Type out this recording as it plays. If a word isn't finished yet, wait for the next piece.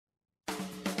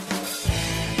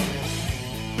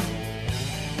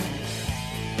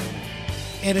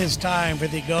It is time for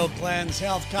the Go Cleanse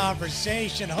Health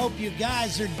Conversation. Hope you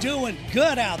guys are doing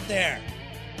good out there.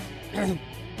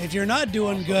 If you're not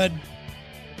doing good,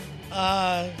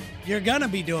 you're going to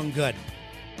be doing good.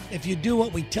 If you do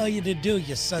what we tell you to do,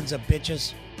 you sons of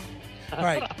bitches. All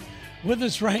right. With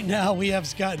us right now, we have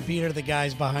Scott and Peter, the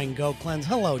guys behind Go Cleanse.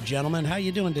 Hello, gentlemen. How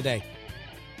you doing today?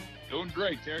 Doing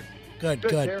great, Terry.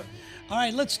 Good. All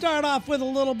right, let's start off with a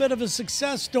little bit of a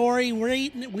success story.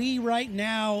 We right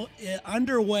now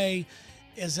underway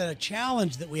is a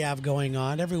challenge that we have going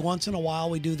on. Every once in a while,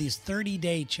 we do these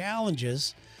 30-day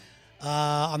challenges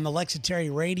on the Lex and Terry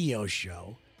radio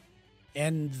show.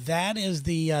 And that is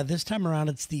this time around,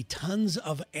 it's the Tons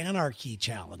of Anarchy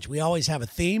Challenge. We always have a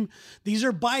theme. These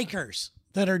are bikers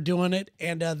that are doing it.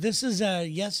 And this is,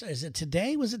 is it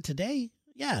today? Was it today?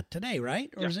 Yeah, today,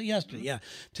 right? Or was it yesterday? Yeah.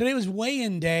 Today was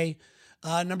weigh-in day.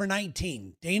 Number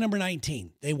 19, day number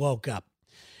 19, they woke up.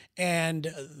 And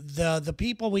the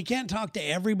people, we can't talk to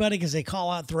everybody because they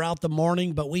call out throughout the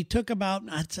morning, but we took about,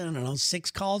 I don't know,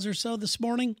 6 calls or so this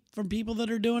morning from people that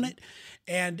are doing it.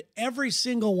 And every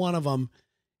single one of them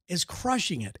is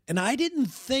crushing it. And I didn't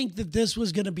think that this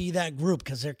was going to be that group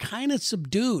because they're kind of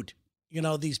subdued,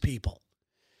 these people.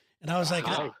 And I was like,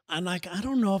 I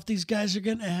don't know if these guys are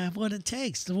going to have what it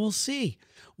takes. So we'll see.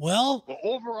 Well,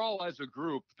 overall, as a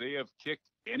group, they have kicked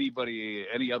any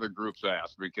other group's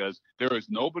ass because there is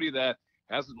nobody that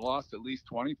hasn't lost at least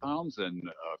 20 pounds and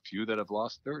a few that have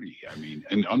lost 30. I mean,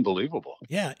 and unbelievable.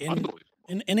 Yeah.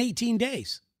 In 18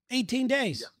 days. 18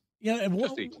 days. Yeah.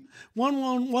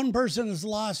 One person has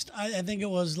lost, I think it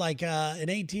was like in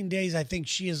 18 days, I think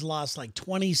she has lost like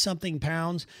 20 something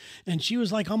pounds. And she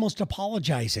was like almost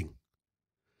apologizing.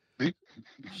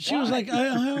 She was like, I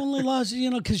only lost,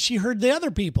 because she heard the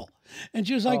other people. And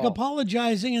she was like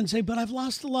apologizing and say, but I've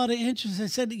lost a lot of inches. I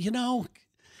said,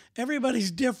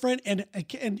 everybody's different. And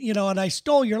I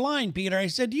stole your line, Peter. I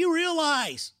said, do you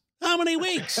realize how many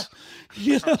weeks?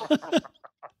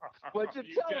 What'd you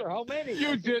tell her? How many?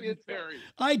 You didn't, Terry.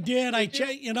 I did.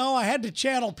 I had to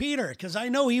channel Peter because I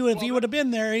know if he would have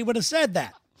been there, he would have said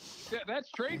that.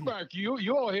 That's trademark. You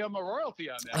owe him a royalty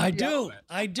on that.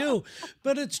 I do.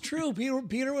 But it's true,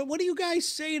 Peter. What do you guys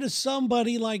say to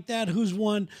somebody like that who's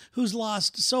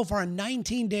lost so far in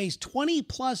 19 days, 20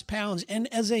 plus pounds?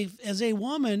 And as a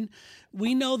woman,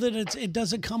 we know that it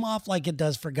doesn't come off like it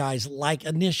does for guys, like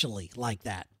initially like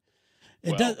that.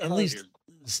 It does, at least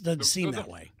it doesn't seem that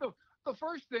way. The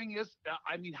first thing is,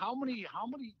 how many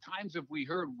times have we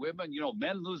heard women,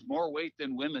 men lose more weight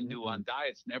than women do on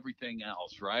diets and everything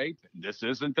else, right? This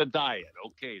isn't the diet.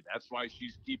 Okay, that's why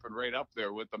she's keeping right up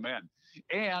there with the men.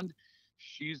 And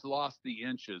she's lost the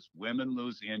inches. Women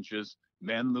lose inches.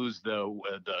 Men lose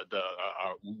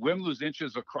women lose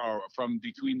inches from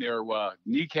between their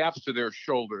kneecaps to their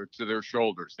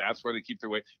shoulders. That's where they keep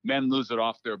their weight. Men lose it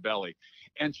off their belly.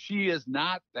 And she is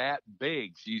not that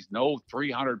big. She's no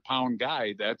 300-pound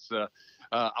guy that's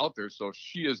out there. So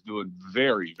she is doing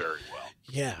very, very well.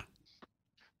 Yeah.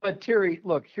 But Terry,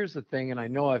 look, here's the thing, and I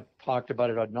know I've talked about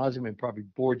it ad nauseum and probably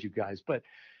bored you guys, but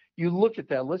you look at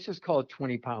that, let's just call it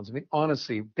 20 pounds. I mean,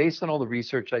 honestly, based on all the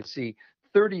research I see,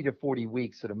 30 to 40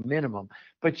 weeks at a minimum.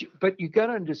 But you got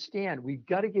to understand, we've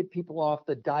got to get people off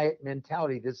the diet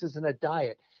mentality. This isn't a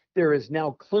diet. There is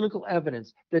now clinical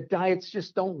evidence that diets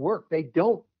just don't work. They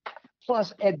don't.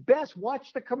 Plus, at best,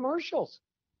 watch the commercials.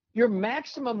 Your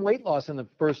maximum weight loss in the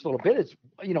first little bit is,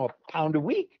 a pound a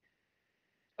week.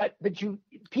 But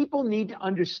people need to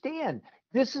understand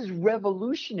this is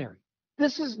revolutionary.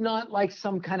 This is not like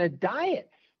some kind of diet.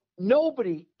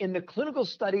 Nobody in the clinical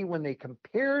study, when they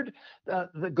compared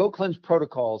the Go Cleanse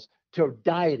protocols to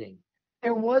dieting,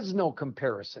 there was no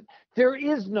comparison. There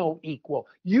is no equal.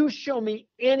 You show me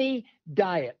any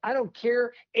diet, I don't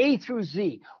care, A through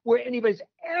Z, where anybody's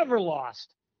ever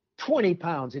lost 20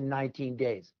 pounds in 19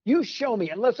 days. You show me,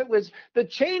 unless it was the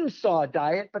chainsaw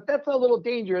diet, but that's a little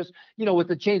dangerous, with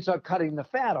the chainsaw cutting the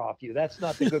fat off you. That's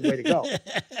not the good way to go.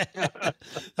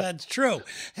 That's true.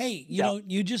 Hey,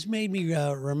 you just made me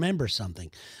remember something.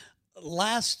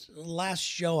 Last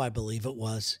show, I believe it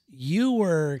was, you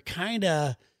were kind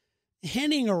of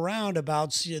hinting around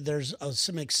about there's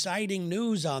some exciting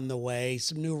news on the way,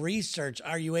 some new research.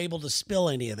 Are you able to spill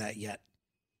any of that yet?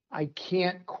 I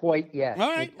can't quite yet. All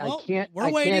right. I can't. We're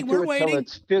waiting. Until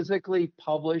it's physically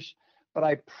published. But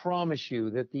I promise you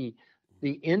that the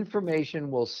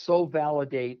information will so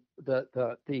validate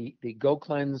the Go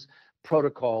Cleanse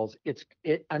protocols.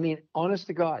 Honest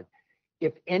to God,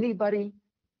 if anybody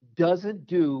doesn't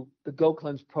do the Go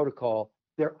Cleanse protocol,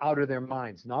 they're out of their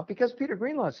minds. Not because Peter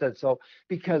Greenlaw said so,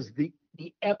 because the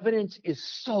evidence is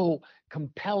so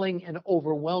compelling and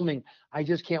overwhelming. I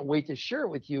just can't wait to share it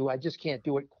with you. I just can't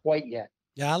do it quite yet.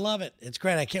 Yeah, I love it. It's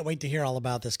great. I can't wait to hear all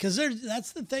about this because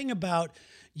that's the thing about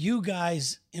you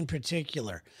guys in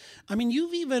particular. I mean,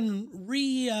 you've even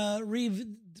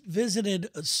revisited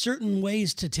certain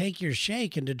ways to take your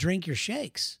shake and to drink your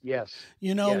shakes. Yes.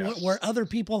 You know, Yes. where other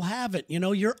people haven't. You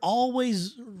know, you're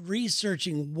always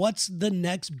researching what's the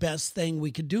next best thing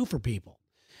we could do for people.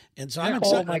 And so I'm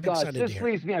excited. Oh my I'm God, excited to this hear.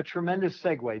 leaves me a tremendous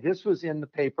segue. This was in the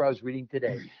paper I was reading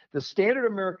today. The standard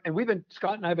American, and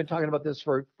Scott and I have been talking about this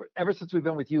for ever since we've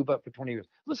been with you, but for 20 years.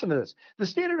 Listen to this. The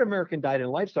standard American diet and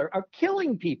lifestyle are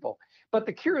killing people, but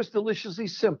the cure is deliciously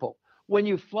simple. When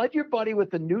you flood your body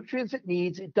with the nutrients it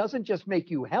needs, it doesn't just make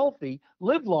you healthy,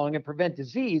 live long, and prevent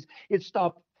disease. It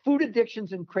stops food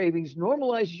addictions and cravings,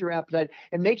 normalizes your appetite,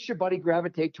 and makes your body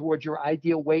gravitate towards your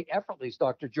ideal weight effortlessly,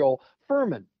 Dr. Joel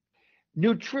Furman.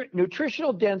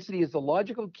 Nutritional density is the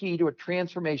logical key to a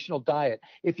transformational diet.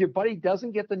 If your body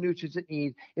doesn't get the nutrients it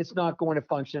needs, it's not going to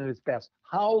function at its best.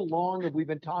 How long have we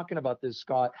been talking about this,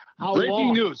 Scott? How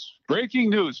long? Breaking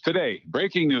news today.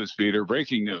 Breaking news, Peter.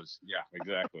 Breaking news. Yeah,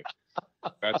 exactly.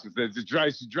 It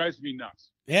drives me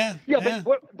nuts. Yeah.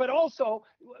 But also,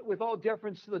 with all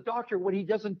deference to the doctor, what he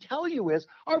doesn't tell you is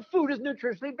our food is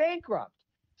nutritionally bankrupt.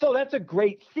 So that's a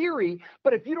great theory,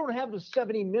 but if you don't have the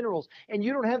 70 minerals and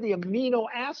you don't have the amino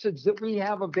acids that we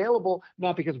have available,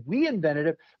 not because we invented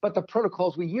it, but the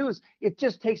protocols we use, it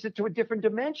just takes it to a different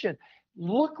dimension.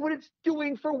 Look what it's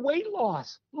doing for weight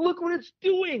loss. Look what it's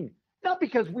doing. Not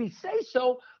because we say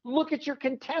so. Look at your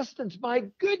contestants. My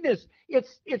goodness,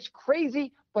 it's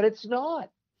crazy, but it's not.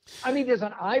 I mean, does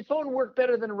an iPhone work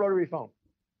better than a rotary phone?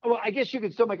 Well, I guess you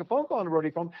could still make a phone call on a rotary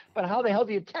phone, but how the hell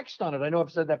do you text on it? I know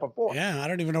I've said that before. Yeah, I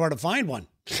don't even know where to find one.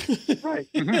 Right.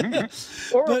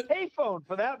 Or a payphone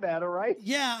for that matter, right?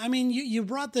 Yeah, I mean, you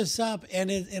brought this up,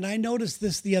 and I noticed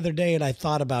this the other day, and I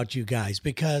thought about you guys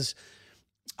because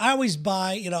I always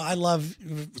buy, you know, I love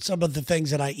some of the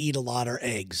things that I eat a lot are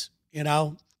eggs, you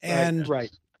know, and right.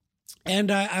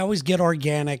 And I always get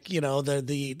organic, you know,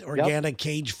 the organic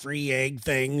cage-free egg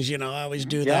things, you know, I always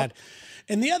do that.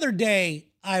 And the other day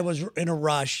I was in a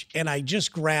rush and I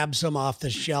just grabbed some off the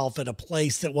shelf at a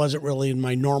place that wasn't really in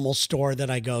my normal store that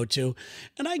I go to.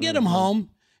 And I get them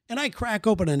home and I crack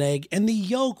open an egg and the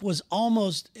yolk was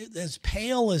almost as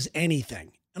pale as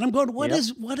anything. And I'm going, what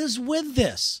is with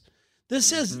this?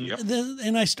 This is,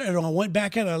 and I went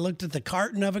back and I looked at the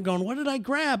carton of it going, what did I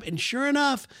grab? And sure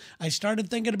enough, I started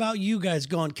thinking about you guys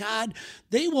going, God,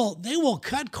 they will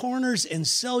cut corners and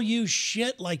sell you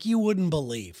shit like you wouldn't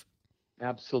believe.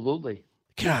 Absolutely.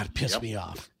 God, piss me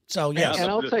off. So yes. And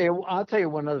I'll tell you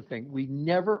one other thing. We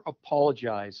never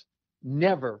apologize,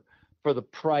 never, for the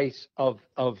price of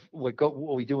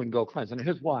what we do in Go Cleanse. And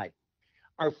here's why.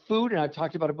 Our food, and I've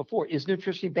talked about it before, is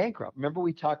nutritionally bankrupt. Remember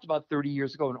we talked about 30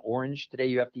 years ago an orange. Today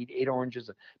you have to eat 8 oranges,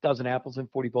 a dozen apples, and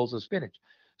 40 bowls of spinach.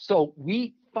 So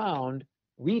we found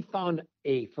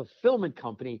a fulfillment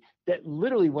company that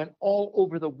literally went all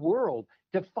over the world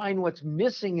to find what's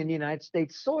missing in the United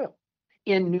States soil,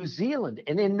 in New Zealand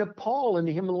and in Nepal and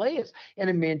the Himalayas and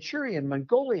in Manchuria and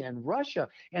Mongolia and Russia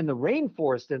and the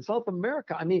rainforest in South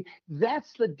America. I mean,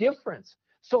 that's the difference.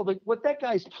 So what that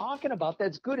guy's talking about,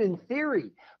 that's good in theory,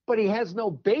 but he has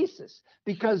no basis,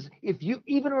 because if you,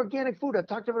 even organic food, I've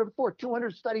talked about it before,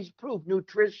 200 studies prove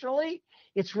nutritionally,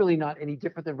 it's really not any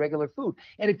different than regular food.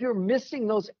 And if you're missing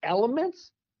those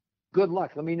elements, good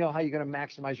luck. Let me know how you're going to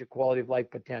maximize your quality of life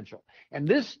potential. And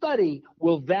this study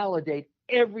will validate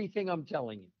everything I'm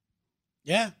telling you.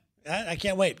 Yeah. I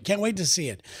can't wait. Can't wait to see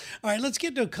it. All right, let's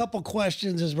get to a couple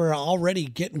questions as we're already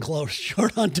getting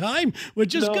short on time,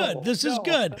 which is good. This is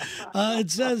good. It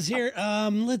says here,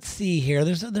 let's see here.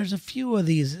 There's a few of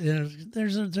these.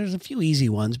 There's a few easy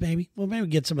ones, maybe. Well, maybe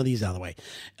get some of these out of the way.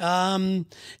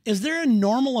 Is there a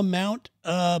normal amount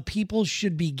people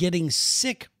should be getting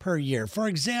sick per year? For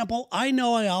example, I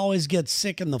know I always get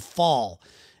sick in the fall.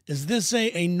 Is this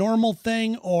a normal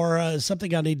thing or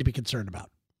something I need to be concerned about?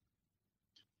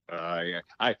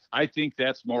 I think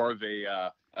that's more of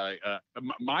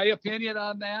my opinion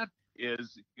on that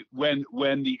is when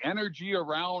the energy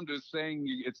around is saying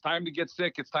it's time to get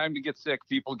sick,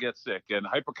 people get sick, and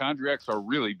hypochondriacs are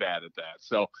really bad at that.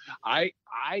 So I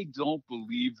don't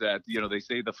believe that, they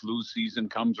say the flu season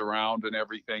comes around and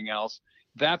everything else.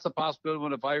 That's a possibility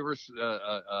when a virus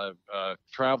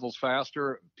travels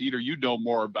faster. Peter, you know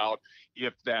more about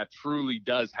if that truly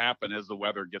does happen as the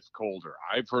weather gets colder.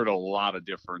 I've heard a lot of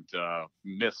different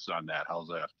myths on that. How's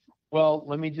that? Well,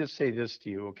 let me just say this to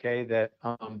you, okay? That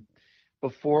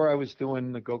before I was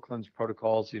doing the Go Cleanse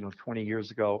protocols, 20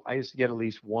 years ago, I used to get at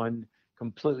least one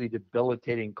completely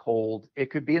debilitating cold.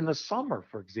 It could be in the summer,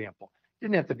 for example.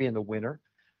 Didn't have to be in the winter.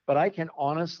 But I can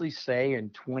honestly say in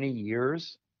 20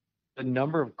 years, the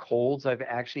number of colds I've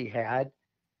actually had,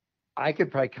 I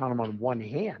could probably count them on one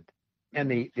hand. And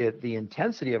the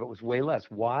intensity of it was way less.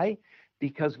 Why?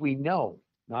 Because we know,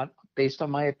 not based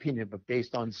on my opinion, but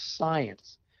based on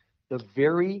science, the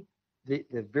very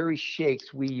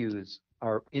shakes we use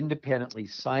are independently,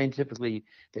 scientifically,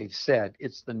 they've said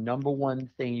it's the number one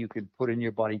thing you can put in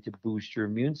your body to boost your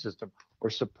immune system or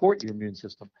support your immune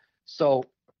system. So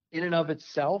in and of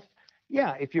itself,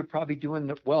 yeah, if you're probably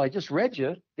doing well, I just read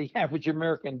you the average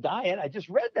American diet. I just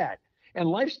read that, and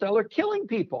lifestyle are killing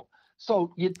people.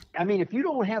 So if you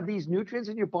don't have these nutrients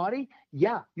in your body,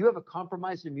 yeah, you have a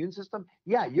compromised immune system.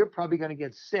 Yeah, you're probably going to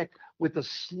get sick with the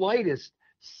slightest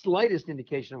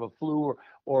indication of a flu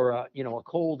or a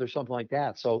cold or something like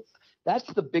that. So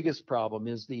that's the biggest problem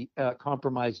is the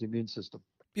compromised immune system.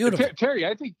 Beautiful. Terry,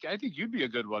 I think you'd be a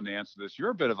good one to answer this. You're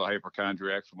a bit of a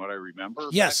hypochondriac from what I remember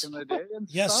yes. back in the day. And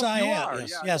yes, stuff. I You am. are.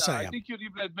 Yes, I am. I think you'd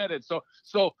even admit it. So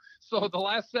the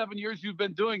last 7 years you've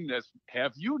been doing this,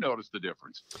 have you noticed the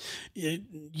difference?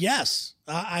 Yes,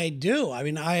 I do. I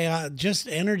mean, I just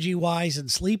energy wise and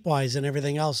sleep wise and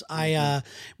everything else.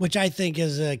 Which I think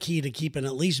is a key to keeping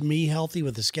at least me healthy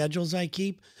with the schedules I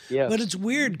keep. Yes. But it's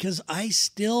weird because I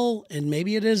still, and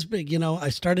maybe it is big, I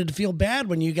started to feel bad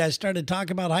when you guys started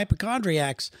talking about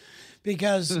hypochondriacs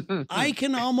because I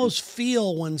can almost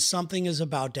feel when something is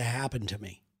about to happen to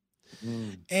me.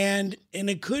 And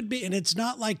it could be, and it's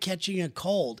not like catching a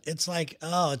cold. It's like,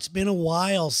 oh, it's been a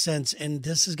while since, and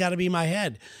this has got to be my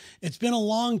head. It's been a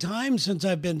long time since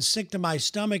I've been sick to my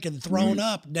stomach and thrown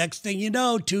up. Next thing you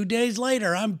know, 2 days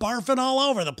later, I'm barfing all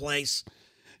over the place.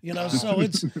 So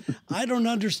it's, I don't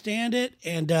understand it.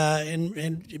 And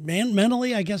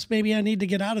mentally, I guess maybe I need to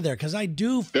get out of there. Cause I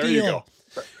do feel, there you go.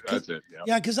 That's it.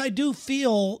 Yeah. Cause I do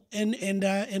feel, and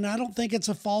I don't think it's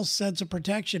a false sense of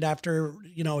protection after,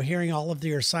 hearing all of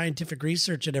your scientific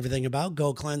research and everything about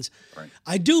Go Cleanse. Right.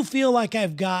 I do feel like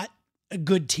I've got a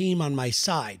good team on my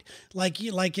side. Like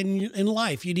in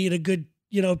life, you need a good,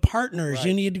 partners, right.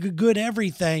 You need a good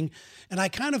everything. And I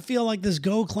kind of feel like this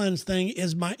Go Cleanse thing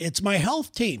is it's my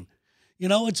health team.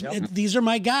 These are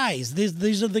my guys.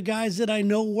 These are the guys that I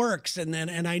know works, and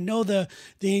I know the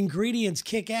ingredients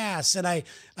kick ass, and I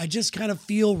just kind of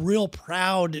feel real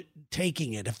proud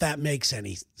taking it, if that makes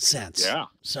any sense. Yeah.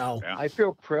 So yeah. I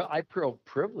feel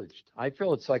privileged. I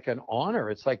feel it's like an honor.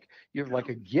 It's like you're like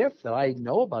a gift that I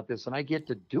know about this and I get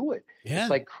to do it. Yeah. It's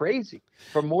like crazy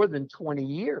for more than 20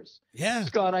 years. Yeah.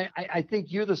 Scott, I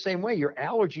think you're the same way. Your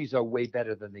allergies are way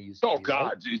better than they used to be. Oh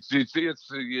God,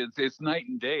 right? It's night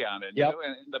and day on it. Yep.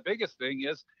 And the biggest thing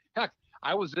is, heck,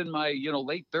 I was in my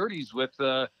late 30s with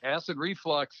acid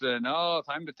reflux and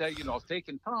time to take I was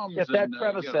taking Tums. Get that and,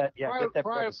 Prevacet. Get that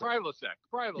Prilosec.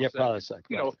 Yeah,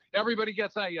 Prilosec. Everybody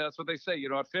gets that's what they say.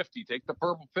 At 50, take the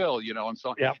purple pill. And so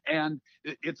on. Yep. And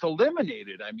it's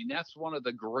eliminated. I mean, that's one of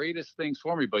the greatest things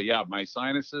for me. But yeah, my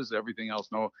sinuses, everything else,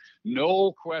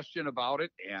 no question about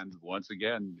it. And once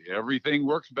again, everything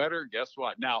works better. Guess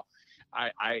what? Now,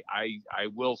 I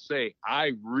will say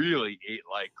I really ate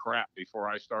like crap before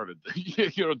I started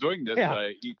doing this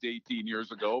 18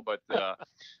 years ago, but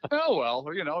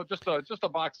just a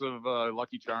box of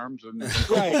Lucky Charms and a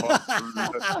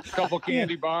couple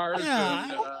candy bars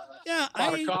and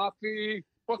pot of coffee.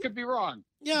 What could be wrong?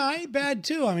 Yeah, I ain't bad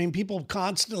too. I mean, people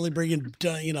constantly bringing,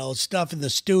 stuff in the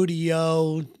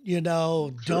studio,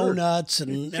 donuts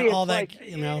and all that,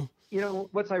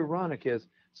 what's ironic is,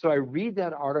 so I read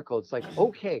that article. It's like,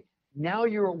 okay, now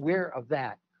you're aware of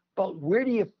that. But where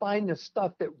do you find the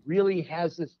stuff that really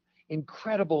has this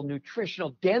incredible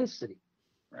nutritional density?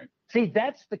 Right. See,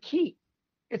 that's the key.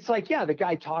 It's like, yeah, the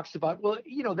guy talks about,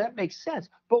 that makes sense.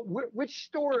 But which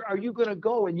store are you going to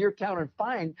go in your town and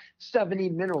find 70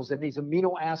 minerals and these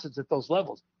amino acids at those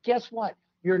levels? Guess what?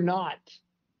 You're not.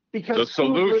 Because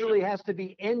food literally has to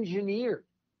be engineered.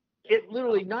 It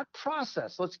literally, not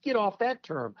processed, let's get off that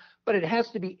term, but it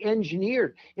has to be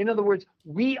engineered. In other words,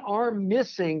 we are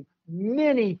missing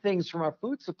many things from our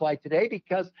food supply today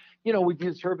because, we've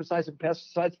used herbicides and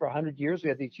pesticides for 100 years. We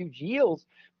have these huge yields,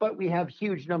 but we have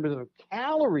huge numbers of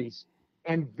calories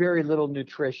and very little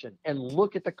nutrition. And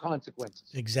look at the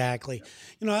consequences. Exactly.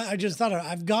 I just thought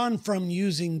I've gone from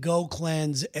using Go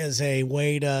Cleanse as a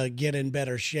way to get in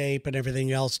better shape and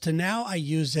everything else to now I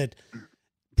use it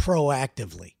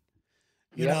proactively.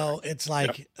 You know, it's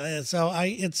like,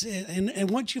 and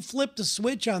once you flip the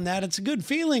switch on that, it's a good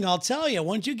feeling. I'll tell you,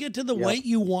 once you get to the weight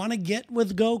you want to get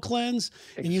with Go Cleanse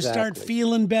and you start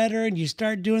feeling better and you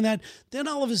start doing that, then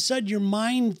all of a sudden your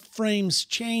mind frames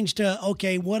change to,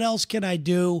 okay, what else can I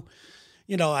do?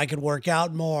 You know, I could work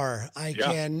out more.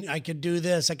 I could do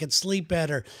this. I could sleep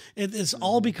better. It's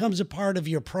all becomes a part of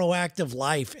your proactive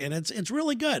life, and it's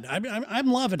really good. I'm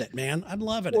loving it, man. I'm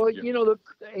loving it. Well, you know,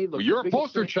 well, you're a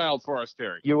poster child for us,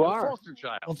 Terry. You are a poster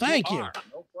child. Well, thank you.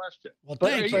 No question. Well,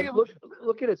 thank you.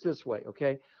 Look at it this way,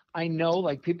 okay? I know,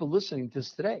 like people listening to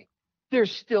this today, they're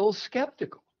still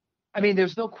skeptical. I mean,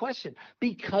 there's no question,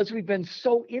 because we've been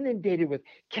so inundated with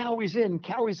calories in,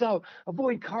 calories out,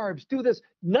 avoid carbs, do this.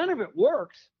 None of it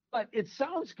works, but it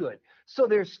sounds good. So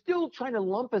they're still trying to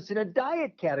lump us in a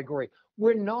diet category.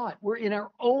 We're not. We're in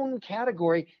our own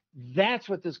category. That's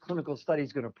what this clinical study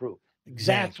is going to prove.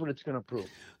 Exactly. That's what it's going to prove.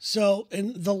 So,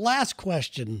 and the last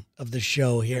question of the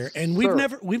show here, and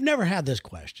we've never had this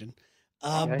question.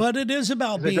 But it is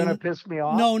about being. Is it going to piss me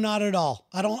off? No, not at all.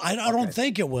 I don't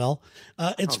think it will.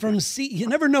 It's from C. You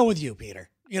never know with you, Peter.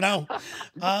 You know,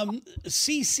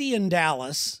 CC in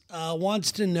Dallas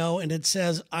wants to know, and it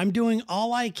says, "I'm doing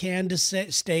all I can to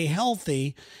stay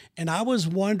healthy, and I was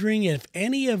wondering if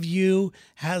any of you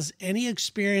has any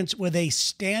experience with a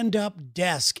stand-up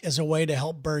desk as a way to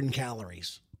help burn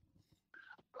calories."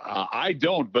 I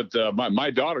don't, but my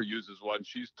daughter uses one.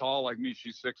 She's tall like me.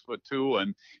 She's 6'2",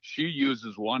 and she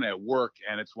uses one at work,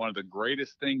 and it's one of the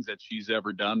greatest things that she's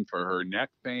ever done for her neck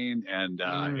pain and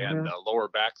lower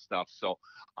back stuff. So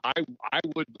I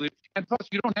would believe, and plus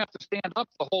you don't have to stand up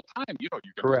the whole time. You know,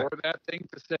 you can lower that thing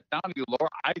to sit down. You lower.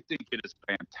 I think it is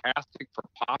fantastic for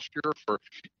posture, for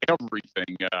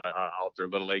everything out there,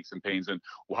 little aches and pains. And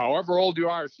however old you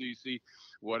are, CC,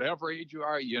 whatever age you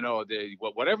are, you know,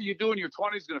 whatever you do in your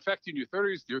 20s is going to affect you in your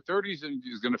 30s. Your 30s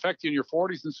is going to affect you in your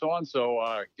 40s, and so on.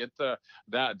 So get that.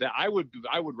 I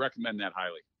would recommend that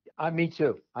highly. Me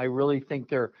too. I really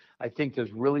think I think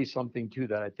there's really something to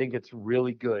that. I think it's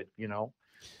really good, you know.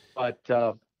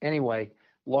 But anyway,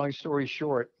 long story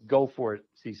short, go for it,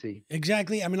 CC.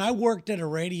 Exactly. I mean, I worked at a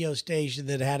radio station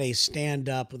that had a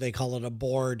stand-up, they call it a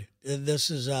board.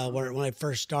 This is when I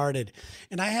first started.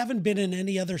 And I haven't been in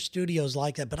any other studios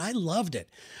like that, but I loved it.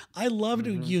 I loved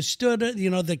it. You stood, you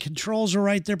know, the controls are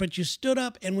right there, but you stood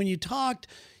up, and when you talked,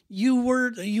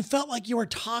 you felt like you were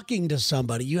talking to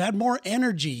somebody. You had more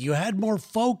energy. You had more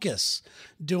focus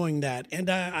doing that. And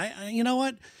I you know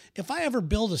what? If I ever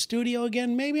build a studio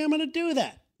again, maybe I'm going to do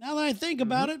that. Now that I think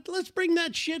about it, let's bring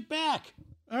that shit back.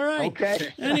 All right. Okay.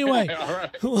 Anyway, All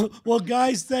right. Well,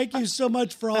 guys, thank you so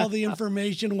much for all the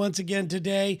information once again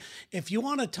today. If you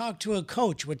want to talk to a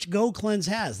coach, which Go Cleanse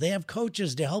has, they have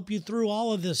coaches to help you through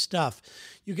all of this stuff.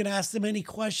 You can ask them any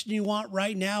question you want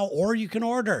right now, or you can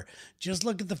order. Just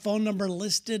look at the phone number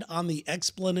listed on the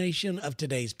explanation of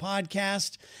today's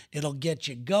podcast. It'll get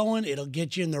you going. It'll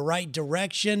get you in the right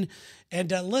direction. And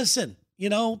listen, you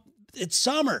know, it's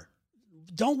summer.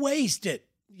 Don't waste it.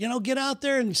 You know, get out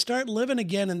there and start living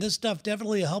again. And this stuff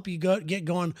definitely will help you get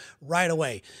going right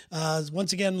away.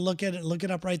 Once again, look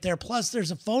it up right there. Plus, there's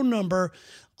a phone number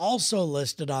also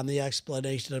listed on the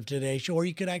explanation of today's show, or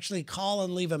you could actually call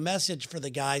and leave a message for the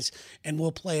guys, and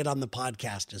we'll play it on the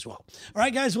podcast as well. All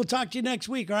right, guys, we'll talk to you next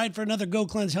week. All right, for another Go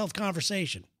Cleanse Health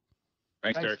conversation.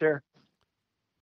 Thanks, sir.